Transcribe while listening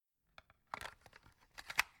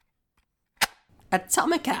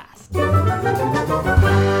Atomicast.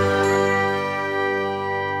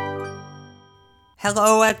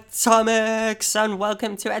 Hello, Atomics, and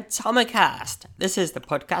welcome to Atomicast. This is the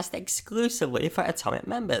podcast exclusively for Atomic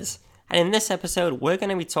members. And in this episode, we're going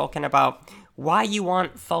to be talking about why you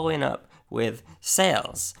aren't following up with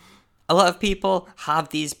sales. A lot of people have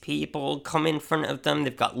these people come in front of them.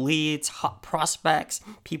 They've got leads, hot prospects,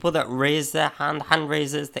 people that raise their hand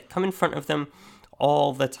raisers that come in front of them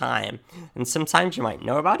all the time. And sometimes you might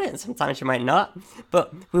know about it and sometimes you might not.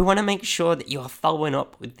 But we want to make sure that you are following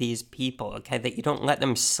up with these people, okay? That you don't let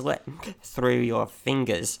them slip through your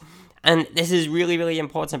fingers. And this is really, really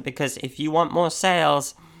important because if you want more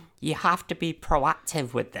sales, you have to be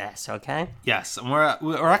proactive with this, okay? Yes, and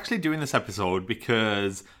we're actually doing this episode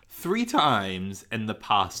because 3 times in the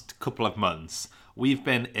past couple of months, we've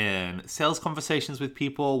been in sales conversations with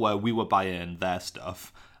people where we were buying their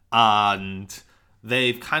stuff and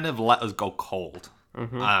they've kind of let us go cold.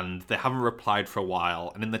 And they haven't replied for a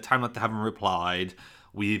while. And in the time that they haven't replied,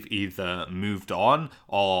 we've either moved on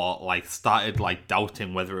or started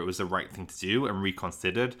doubting whether it was the right thing to do and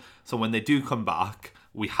reconsidered. So when they do come back,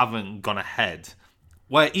 we haven't gone ahead.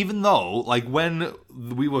 Where even though, when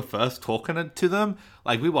we were first talking to them,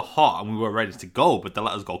 we were hot and we were ready to go, but they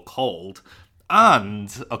let us go cold.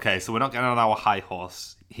 And, okay, so we're not getting on our high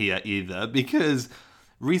horse here either, because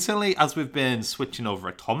recently, as we've been switching over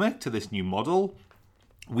Atomic to this new model,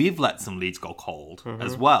 we've let some leads go cold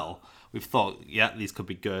as well. We've thought, yeah, these could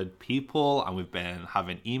be good people, and we've been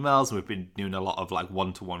having emails, and we've been doing a lot of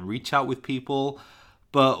one-to-one reach out with people.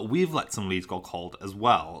 But we've let some leads go cold as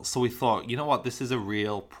well. So we thought, you know what, this is a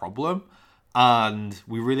real problem. And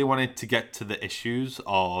we really wanted to get to the issues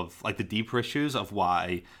of, the deeper issues of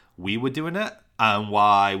why we were doing it and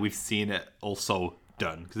why we've seen it also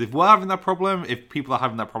done. Because if we're having that problem, if people are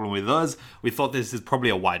having that problem with us, we thought this is probably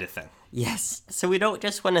a wider thing. Yes, so we don't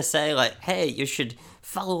just want to say, hey, you should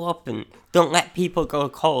follow up and don't let people go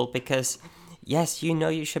cold because, yes, you know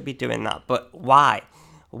you should be doing that, but why?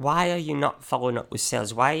 Why are you not following up with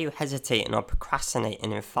sales? Why are you hesitating or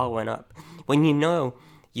procrastinating in following up when you know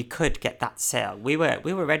you could get that sale? We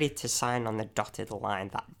were ready to sign on the dotted line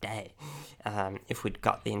that day if we'd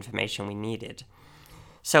got the information we needed.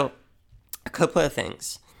 So, a couple of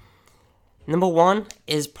things. Number one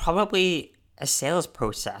is probably a sales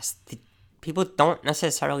process. People don't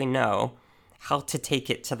necessarily know how to take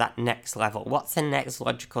it to that next level. What's the next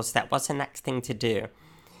logical step? What's the next thing to do?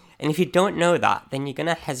 And if you don't know that, then you're going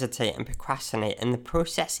to hesitate and procrastinate, and the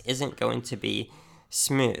process isn't going to be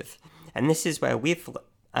smooth. And this is where we've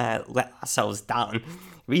let ourselves down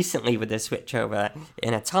recently with the switch over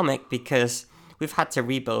in Atomic, because we've had to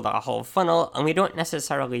rebuild our whole funnel, and we didn't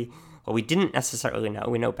necessarily know,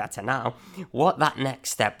 we know better now, what that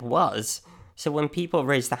next step was. So when people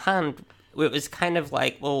raised their hand, it was kind of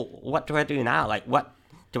well, what do I do now? What?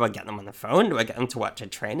 Do I get them on the phone? Do I get them to watch a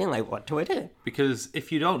training? What do I do? Because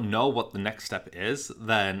if you don't know what the next step is,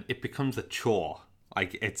 then it becomes a chore.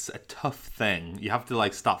 It's a tough thing. You have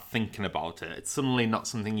to, start thinking about it. It's suddenly not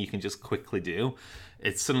something you can just quickly do.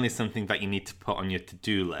 It's suddenly something that you need to put on your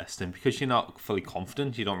to-do list. And because you're not fully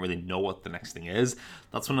confident, you don't really know what the next thing is,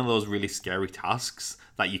 that's one of those really scary tasks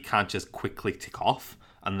that you can't just quickly tick off,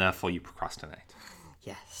 and therefore you procrastinate.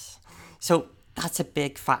 Yes. So that's a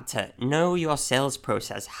big factor. Know your sales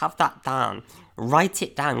process. Have that down. Write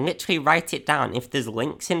it down. Literally write it down. If there's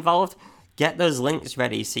links involved, get those links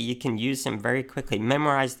ready so you can use them very quickly.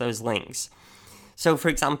 Memorize those links. So, for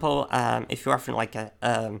example, if you're offering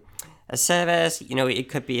a service, it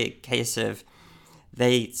could be a case of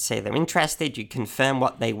they say they're interested. You confirm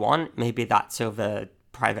what they want. Maybe that's over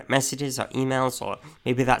private messages or emails, or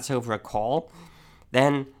maybe that's over a call.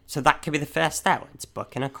 So that could be the first step. It's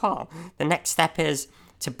booking a call. The next step is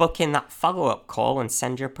to book in that follow-up call and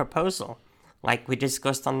send your proposal, like we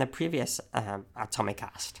discussed on the previous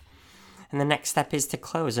Atomicast. And the next step is to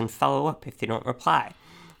close and follow up if they don't reply.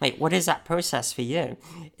 What is that process for you?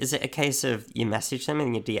 Is it a case of you message them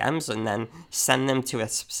in your DMs and then send them to a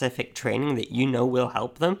specific training that you know will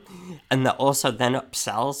help them, and that also then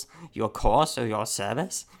upsells your course or your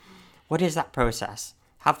service? What is that process?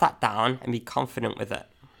 Have that down and be confident with it.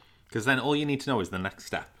 Because then all you need to know is the next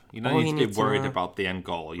step. You don't need to get worried about the end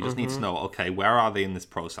goal. You just need to know, okay, where are they in this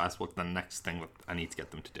process? What's the next thing that I need to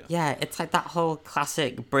get them to do? Yeah, it's that whole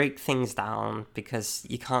classic break things down because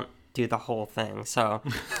you can't do the whole thing. So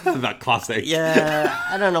that classic. Yeah,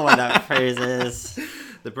 I don't know what that phrase is.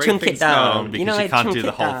 The break things down because you can't do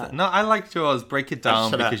the whole thing. No, I like yours. Break it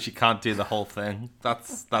down because you can't do the whole thing.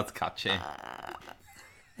 That's catchy.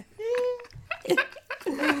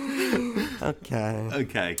 Okay.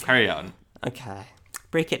 Okay, carry on. Okay.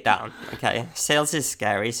 break it down, okay? Sales is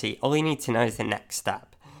scary, so all you need to know is the next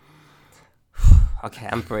step. Okay,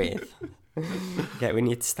 I'm brave. Okay, we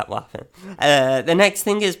need to stop laughing. The next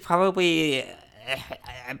thing is probably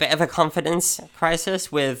a bit of a confidence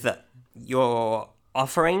crisis with your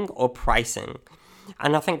offering or pricing.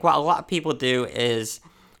 And I think what a lot of people do is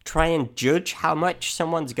try and judge how much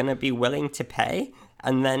someone's going to be willing to pay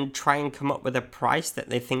and then try and come up with a price that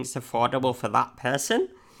they think is affordable for that person.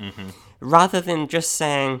 Mm-hmm. Rather than just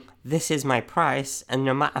saying, this is my price, and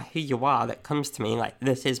no matter who you are that comes to me, like,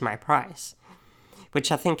 this is my price.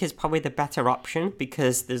 Which I think is probably the better option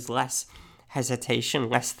because there's less hesitation,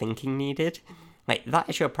 less thinking needed. Like, that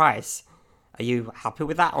is your price. Are you happy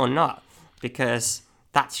with that or not? Because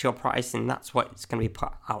that's your price and that's what's going to be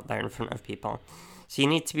put out there in front of people. So you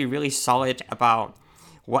need to be really solid about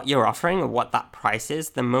what you're offering or what that price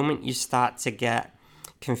is. The moment you start to get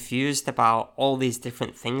confused about all these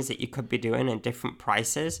different things that you could be doing and different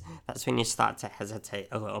prices, that's when you start to hesitate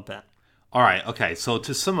a little bit. All right, okay, so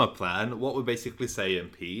to sum up then, what we're basically saying,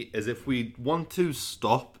 Pete, is if we want to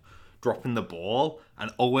stop dropping the ball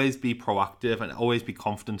and always be proactive and always be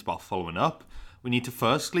confident about following up, we need to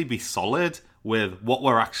firstly be solid with what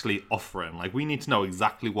we're actually offering. Like, we need to know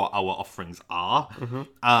exactly what our offerings are. Mm-hmm.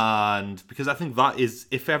 And because I think that is,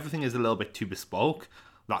 if everything is a little bit too bespoke,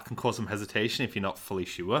 that can cause some hesitation if you're not fully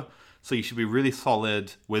sure. So you should be really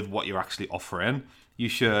solid with what you're actually offering. You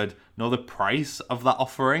should know the price of that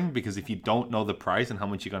offering, because if you don't know the price and how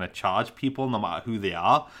much you're going to charge people, no matter who they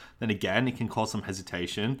are, then again, it can cause some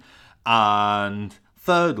hesitation. And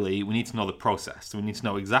thirdly, we need to know the process. So we need to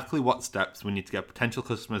know exactly what steps we need to get potential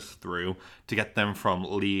customers through to get them from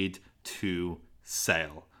lead to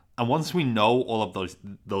sale. And once we know all of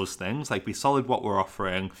those things, like, be solid what we're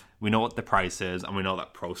offering, we know what the price is, and we know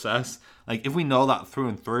that process. Like, if we know that through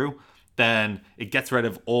and through, then it gets rid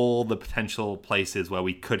of all the potential places where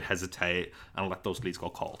we could hesitate and let those leads go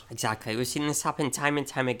cold. Exactly. We've seen this happen time and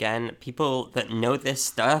time again. People that know this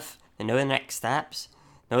stuff, they know the next steps,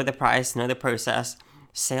 know the price, know the process.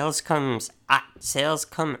 Sales come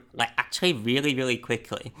like actually really, really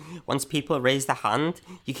quickly. Once people raise their hand,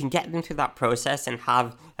 you can get them through that process and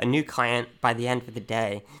have a new client by the end of the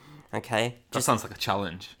day. Okay? That sounds like a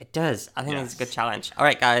challenge. It does. I think it's a good challenge. All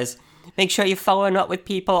right, guys. Make sure you're following up with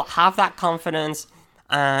people, have that confidence,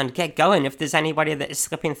 and get going. If there's anybody that is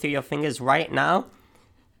slipping through your fingers right now,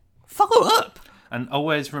 follow up. And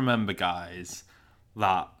always remember, guys,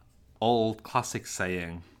 that old classic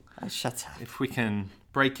saying, shut up. If we can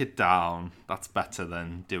break it down, that's better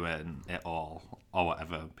than doing it all, or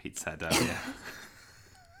whatever Pete said earlier.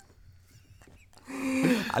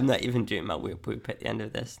 I'm not even doing my whoop whoop at the end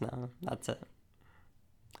of this now. That's it.